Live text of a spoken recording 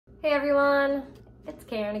Hey everyone, it's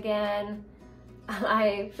Karen again.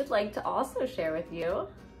 I would like to also share with you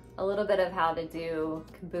a little bit of how to do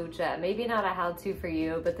kombucha. Maybe not a how-to for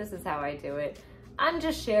you, but this is how I do it. I'm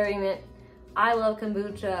just sharing it. I love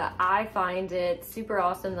kombucha. I find it super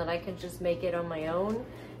awesome that I can just make it on my own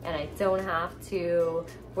and I don't have to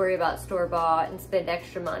worry about store-bought and spend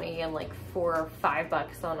extra money and like $4 or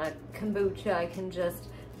 $5 on a kombucha. I can just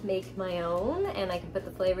make my own and I can put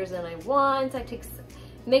the flavors in I want.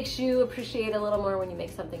 Makes you appreciate a little more when you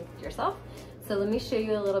make something for yourself. So let me show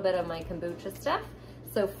you a little bit of my kombucha stuff.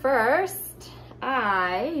 So first,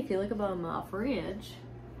 if you look above my fridge,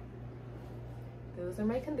 those are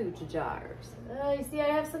my kombucha jars. You see I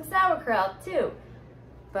have some sauerkraut too.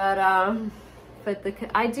 But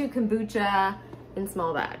I do kombucha in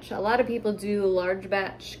small batch. A lot of people do large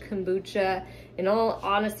batch kombucha. In all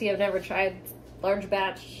honesty, I've never tried large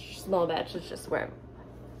batch. Small batch is just what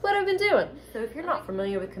I've been doing. So if you're not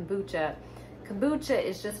familiar with kombucha, kombucha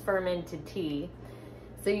is just fermented tea.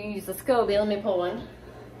 So you use a SCOBY. Let me pull one.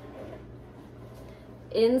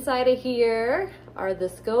 Inside of here are the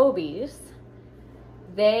SCOBYs.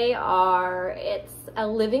 It's a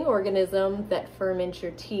living organism that ferments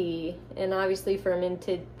your tea. And obviously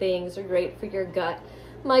fermented things are great for your gut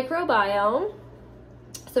microbiome.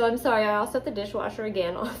 So I'm sorry, I also have the dishwasher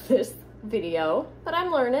again off this video, but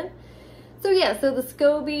I'm learning. So yeah, so the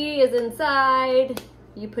SCOBY is inside.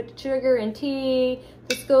 You put sugar in tea.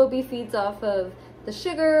 The SCOBY feeds off of the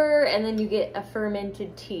sugar and then you get a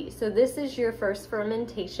fermented tea. So this is your first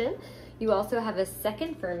fermentation. You also have a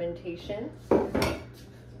second fermentation,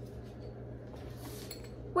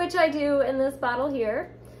 which I do in this bottle here.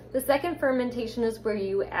 The second fermentation is where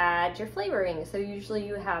you add your flavoring. So usually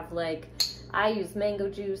you have I use mango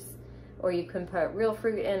juice, or you can put real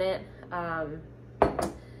fruit in it.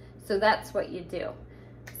 So that's what you do.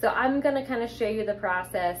 So I'm gonna kind of show you the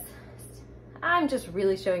process. I'm just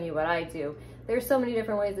really showing you what I do. There's so many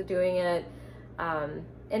different ways of doing it, and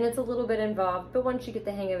it's a little bit involved, but once you get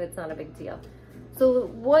the hang of it, it's not a big deal. So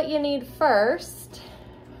what you need first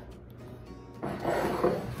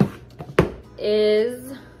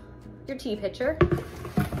is your tea pitcher.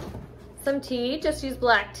 Some tea, just use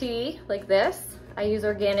black tea like this. I use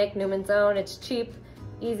organic Newman's Own. It's cheap,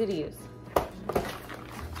 easy to use.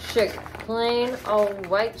 Sugar, plain old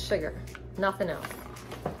white sugar, nothing else.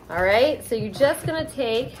 All right, so you're just gonna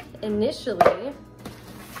take, initially,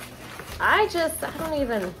 I don't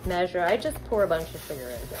even measure, I just pour a bunch of sugar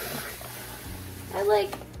in. I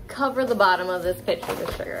cover the bottom of this pitcher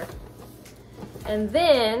with sugar. And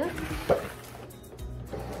then,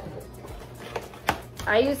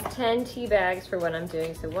 I use 10 tea bags for what I'm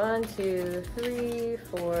doing. So 1, 2, 3,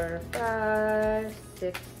 4, 5,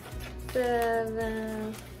 6,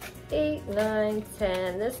 7, 8, 9,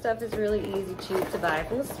 10. This stuff is really easy, cheap to buy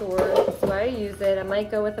from the store. That's why I use it. I might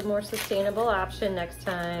go with a more sustainable option next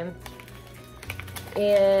time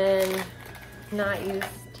and not use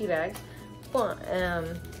tea bags. So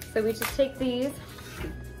we just take these,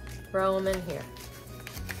 throw them in here.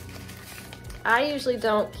 I usually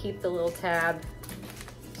don't keep the little tab.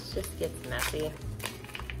 It just gets messy.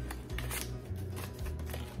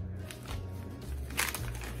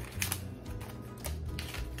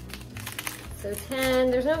 So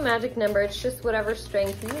 10, there's no magic number, it's just whatever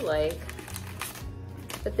strength you like.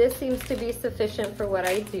 But this seems to be sufficient for what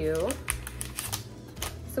I do.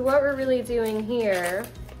 So what we're really doing here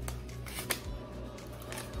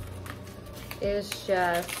is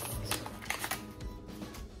just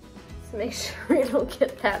make sure we don't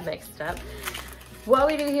get that mixed up. What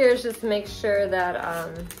we do here is just make sure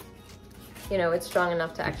that, it's strong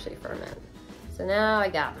enough to actually ferment. So now I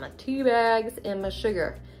got my tea bags and my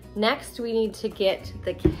sugar. Next, we need to get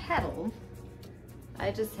the kettle.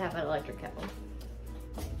 I just have an electric kettle.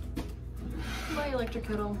 My electric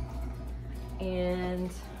kettle.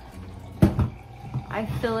 And I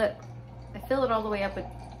fill it all the way up with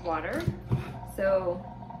water. So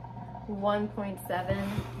 1.7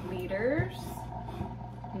 liters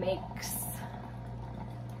makes,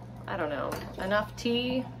 I don't know, enough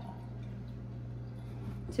tea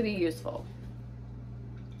to be useful.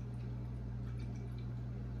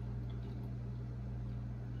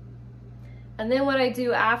 And then what I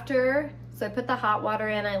do after, so I put the hot water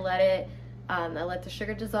in, I let the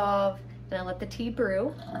sugar dissolve, and I let the tea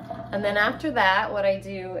brew. And then after that, what I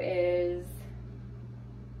do is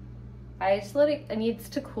I just let it needs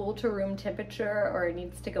to cool to room temperature, or it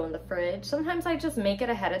needs to go in the fridge. Sometimes I just make it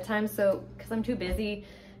ahead of time, because I'm too busy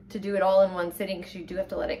to do it all in one sitting, because you do have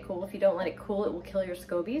to let it cool. If you don't let it cool, it will kill your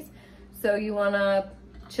SCOBYs. So you wanna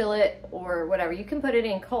chill it or whatever. You can put it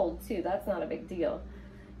in cold too, that's not a big deal.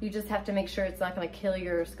 You just have to make sure it's not gonna kill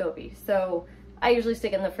your SCOBY. So I usually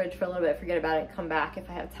stick it in the fridge for a little bit, forget about it, come back if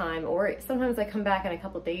I have time, or sometimes I come back in a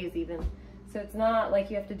couple days even. So it's not like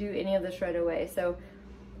you have to do any of this right away. So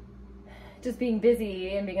just being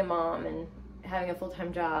busy and being a mom and having a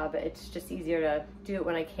full-time job, it's just easier to do it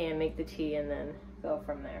when I can, make the tea, and then go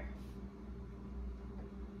from there.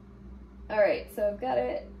 All right, so I've got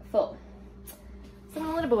it full. So I'm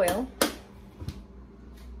gonna let it boil.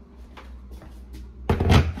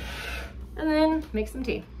 And then make some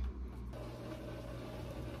tea.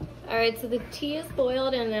 All right, so the tea is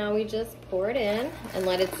boiled and now we just pour it in and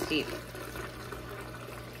let it steep.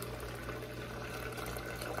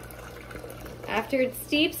 After it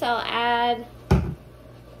steeps, I'll add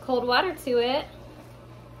cold water to it,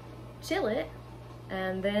 chill it,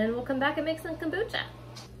 and then we'll come back and make some kombucha.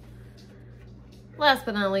 Last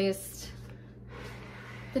but not least,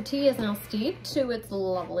 the tea is now steeped to its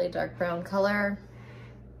lovely dark brown color.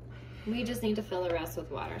 We just need to fill the rest with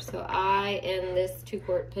water. So in this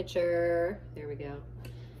 2-quart pitcher, there we go.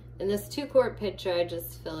 In this 2-quart pitcher, I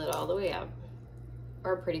just fill it all the way up,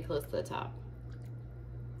 or pretty close to the top.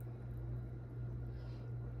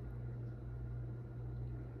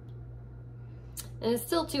 And it's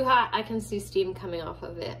still too hot. I can see steam coming off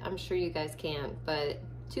of it. I'm sure you guys can't, but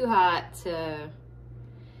too hot to,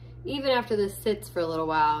 even after this sits for a little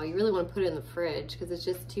while, you really want to put it in the fridge because it's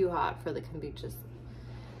just too hot for the kombucha,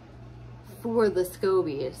 for the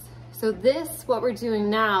SCOBYs. So this, what we're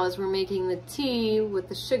doing now is we're making the tea with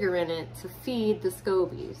the sugar in it to feed the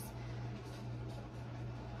SCOBYs.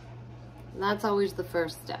 And that's always the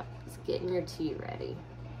first step, is getting your tea ready.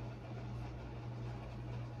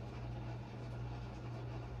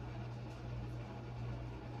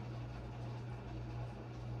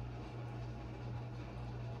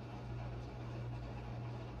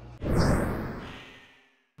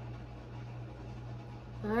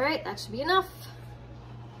 All right, that should be enough.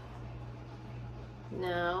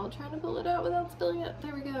 Now, trying to pull it out without spilling it.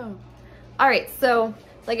 There we go. All right, so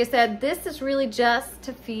like I said, this is really just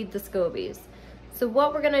to feed the SCOBYs. So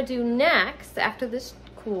what we're gonna do next, after this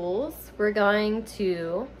cools, we're going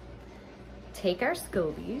to take our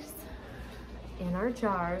SCOBYs in our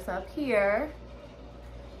jars up here,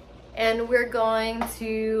 and we're going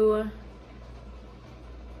to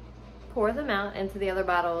pour them out into the other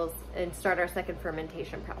bottles and start our second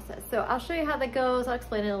fermentation process. So I'll show you how that goes. I'll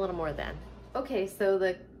explain it a little more then. Okay, so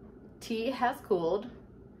the tea has cooled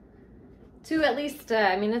to at least,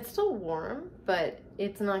 I mean, it's still warm, but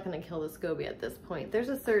it's not gonna kill the SCOBY at this point. There's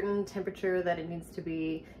a certain temperature that it needs to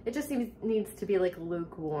be. It just needs to be like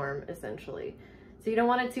lukewarm, essentially. So you don't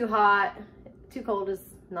want it too hot. Too cold is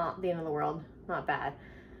not the end of the world, not bad.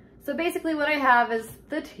 So basically what I have is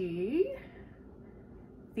the tea.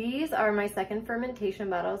 These are my second fermentation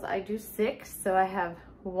bottles. I do 6, so I have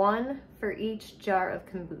 1 for each jar of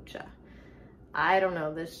kombucha. I don't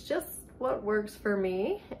know, this is just what works for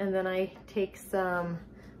me. And then I take some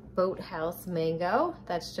Boathouse mango.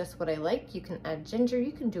 That's just what I like. You can add ginger,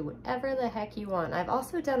 you can do whatever the heck you want. I've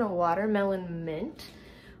also done a watermelon mint,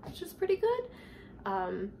 which is pretty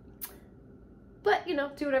good. But you know,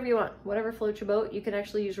 do whatever you want, whatever floats your boat. You can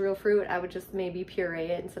actually use real fruit. I would just maybe puree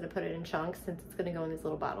it instead of put it in chunks since it's gonna go in these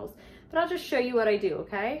little bottles. But I'll just show you what I do,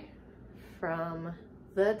 okay? From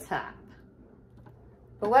the top.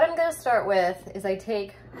 But what I'm gonna start with is I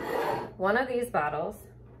take one of these bottles.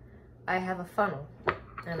 I have a funnel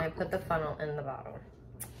and I put the funnel in the bottle.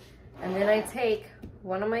 And then I take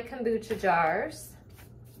one of my kombucha jars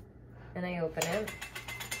and I open it.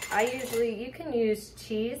 You can use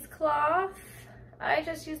cheesecloth. I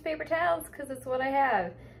just use paper towels because it's what I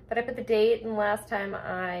have. But I put the date, and last time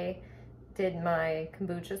I did my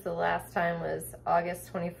kombucha, so the last time was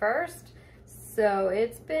August 21st. So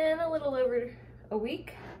it's been a little over a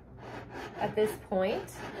week at this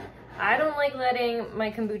point. I don't like letting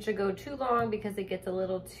my kombucha go too long because it gets a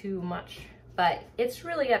little too much, but it's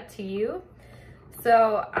really up to you.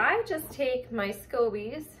 So I just take my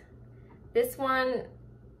SCOBYs. This one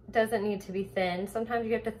doesn't need to be thin. Sometimes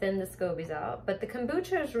you have to thin the SCOBYs out, but the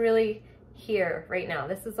kombucha is really here right now.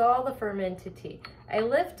 This is all the fermented tea. I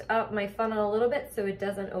lift up my funnel a little bit so it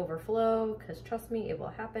doesn't overflow, because trust me, it will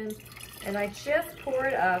happen. And I just pour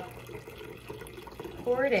it up,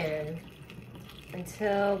 pour it in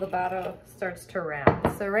until the bottle starts to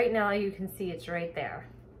round. So right now you can see it's right there.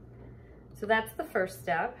 So that's the first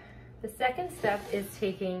step. The second step is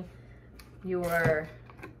taking your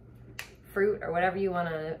fruit or whatever you want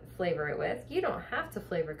to flavor it with. You don't have to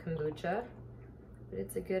flavor kombucha, but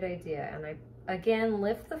it's a good idea. And I again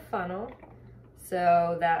lift the funnel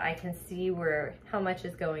so that I can see how much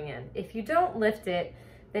is going in. If you don't lift it,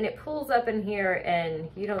 then it pulls up in here and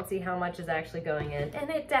you don't see how much is actually going in, and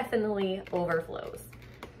it definitely overflows.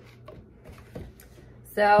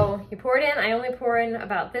 So you pour it in. I only pour in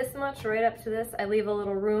about this much, right up to this. I leave a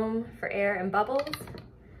little room for air and bubbles.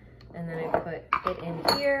 And then I put it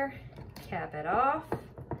in here, cap it off.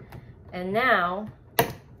 And now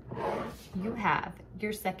you have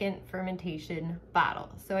your second fermentation bottle.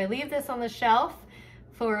 So I leave this on the shelf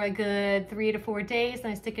for a good 3 to 4 days,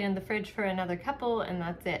 and I stick it in the fridge for another couple, and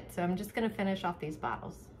that's it. So I'm just gonna finish off these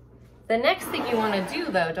bottles. The next thing you wanna do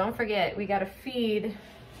though, don't forget, we gotta feed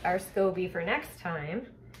our SCOBY for next time.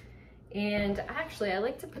 And actually, I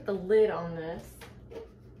like to put the lid on this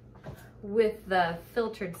with the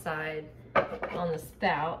filtered side on the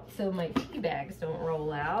spout so my tea bags don't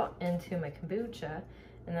roll out into my kombucha.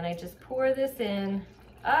 And then I just pour this in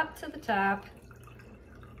up to the top,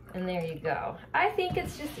 and there you go. I think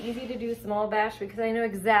it's just easy to do small batch because I know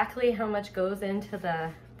exactly how much goes into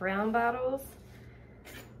the brown bottles,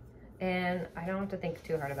 and I don't have to think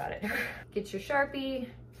too hard about it. Get your Sharpie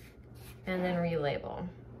and then relabel.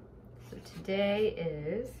 So today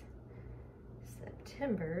is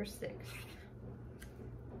September 6th.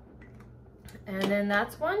 And then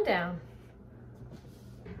that's one down.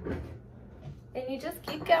 And you just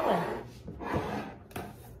keep going.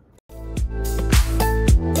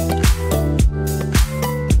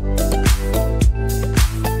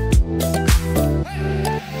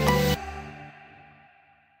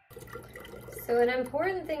 So an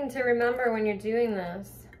important thing to remember when you're doing this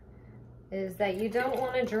is that you don't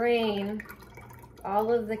want to drain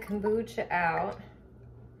all of the kombucha out.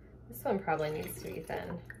 This one probably needs to be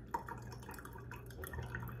thinned,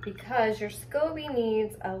 because your SCOBY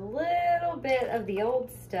needs a little bit of the old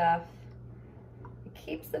stuff. It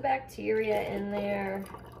keeps the bacteria in there.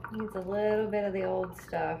 It needs a little bit of the old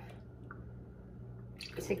stuff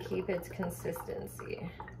to keep its consistency.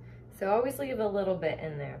 So always leave a little bit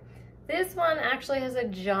in there. This one actually has a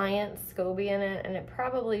giant SCOBY in it, and it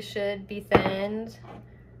probably should be thinned,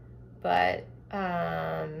 but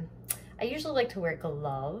I usually like to wear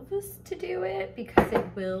gloves to do it because it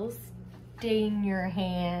will stain your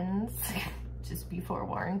hands. Just be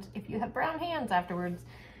forewarned, if you have brown hands afterwards,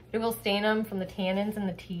 it will stain them from the tannins in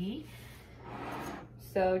the tea.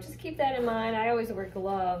 So just keep that in mind. I always wear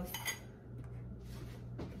gloves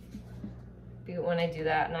when I do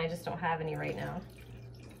that, and I just don't have any right now.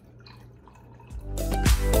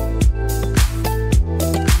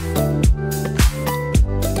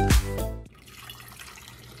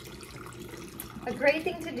 A great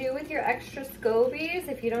thing to do with your extra SCOBYs,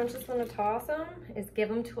 if you don't just want to toss them, is give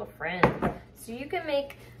them to a friend. So you can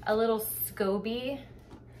make a little SCOBY,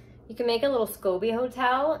 you can make a little SCOBY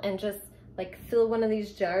hotel and just like fill one of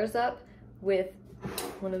these jars up with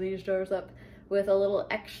a little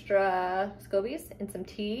extra SCOBYs and some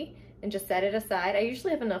tea, and just set it aside. I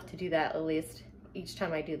usually have enough to do that at least each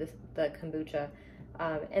time I do the kombucha.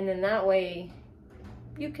 And then that way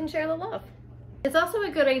you can share the love. It's also a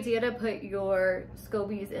good idea to put your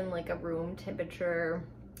SCOBYs in like a room temperature,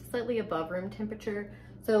 slightly above room temperature.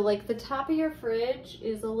 So like the top of your fridge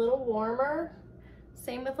is a little warmer.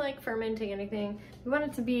 Same with like fermenting anything. You want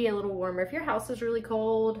it to be a little warmer. If your house is really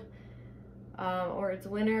cold or it's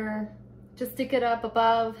winter, just stick it up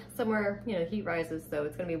above somewhere, you know, heat rises, so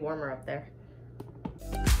it's gonna be warmer up there.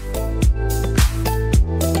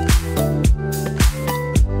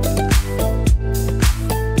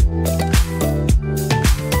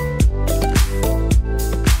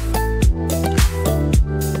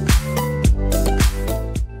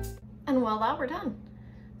 And voila, we're done.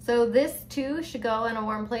 So this too should go in a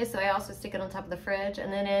warm place, so I also stick it on top of the fridge,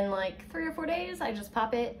 and then in like 3 or 4 days, I just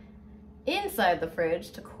pop it inside the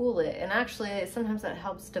fridge to cool it. And actually, sometimes that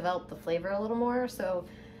helps develop the flavor a little more. So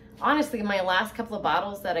honestly, my last couple of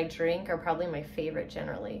bottles that I drink are probably my favorite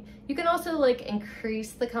generally. You can also like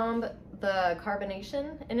increase the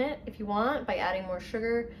carbonation in it if you want by adding more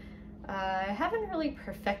sugar. I haven't really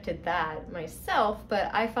perfected that myself,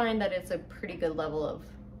 but I find that it's a pretty good level of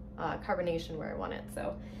carbonation where I want it.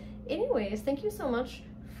 So anyways, thank you so much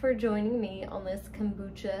for joining me on this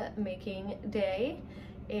kombucha making day,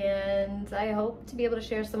 and I hope to be able to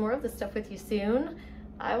share some more of this stuff with you soon.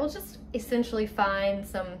 I will just essentially find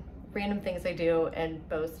some random things I do and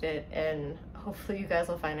post it, and hopefully you guys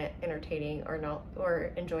will find it entertaining or not,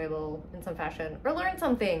 or enjoyable in some fashion, or learn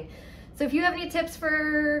something. So if you have any tips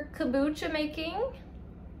for kombucha making,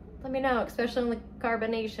 let me know, especially on the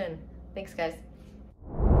carbonation. Thanks guys.